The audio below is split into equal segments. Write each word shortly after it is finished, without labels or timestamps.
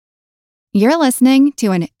You're listening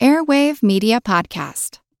to an Airwave Media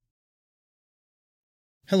Podcast.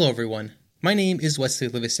 Hello, everyone. My name is Wesley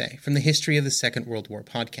Livesey from the History of the Second World War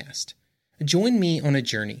podcast. Join me on a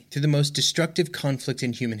journey through the most destructive conflict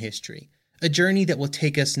in human history, a journey that will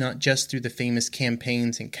take us not just through the famous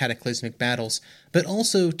campaigns and cataclysmic battles, but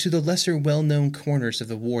also to the lesser well-known corners of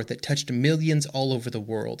the war that touched millions all over the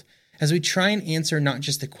world, as we try and answer not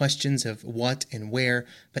just the questions of what and where,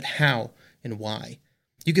 but how and why.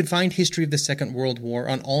 You can find History of the Second World War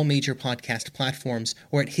on all major podcast platforms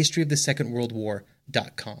or at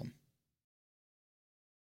historyofthesecondworldwar.com.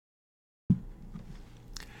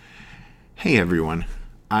 Hey everyone.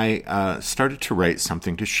 I started to write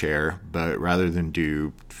something to share, but rather than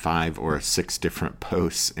do 5 or 6 different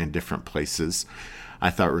posts in different places,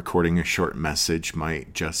 I thought recording a short message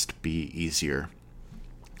might just be easier.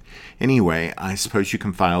 Anyway, I suppose you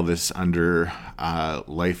can file this under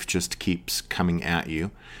Life Just Keeps Coming At You,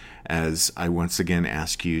 as I once again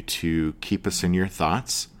ask you to keep us in your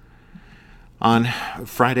thoughts. On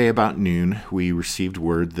Friday about noon, we received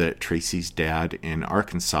word that Tracy's dad in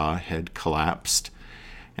Arkansas had collapsed,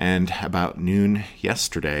 and about noon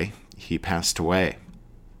yesterday, he passed away.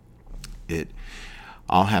 It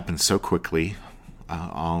all happened so quickly,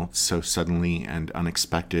 all so suddenly and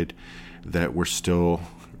unexpected, that we're still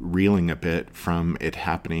reeling a bit from it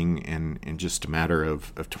happening in just a matter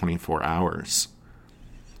of 24 hours.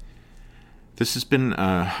 This has been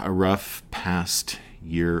a rough past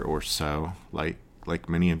year or so. Like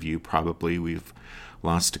many of you probably, we've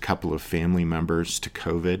lost a couple of family members to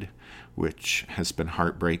COVID, which has been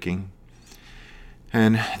heartbreaking.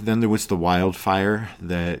 And then there was the wildfire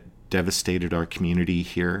that devastated our community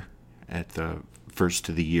here at the first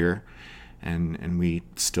of the year, and we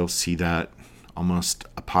still see that almost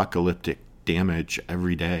apocalyptic damage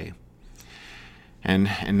every day. And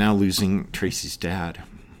now losing Tracy's dad.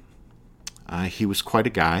 He was quite a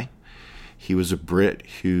guy. He was a Brit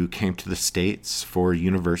who came to the States for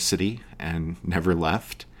university and never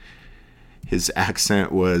left. His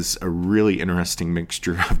accent was a really interesting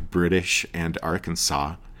mixture of British and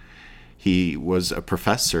Arkansas. He was a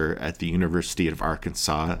professor at the University of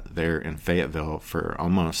Arkansas there in Fayetteville for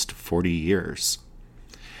almost 40 years.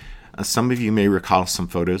 Some of you may recall some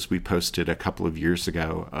photos we posted a couple of years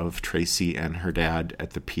ago of Tracy and her dad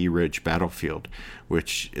at the Pea Ridge battlefield,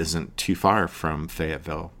 which isn't too far from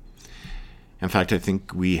Fayetteville. In fact, I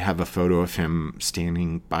think we have a photo of him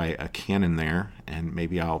standing by a cannon there, and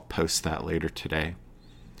maybe I'll post that later today.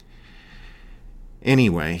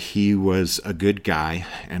 Anyway, he was a good guy,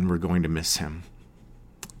 and we're going to miss him.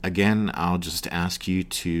 Again, I'll just ask you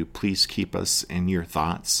to please keep us in your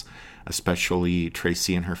thoughts, especially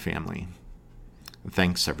Tracy and her family.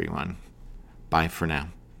 Thanks, everyone. Bye for now.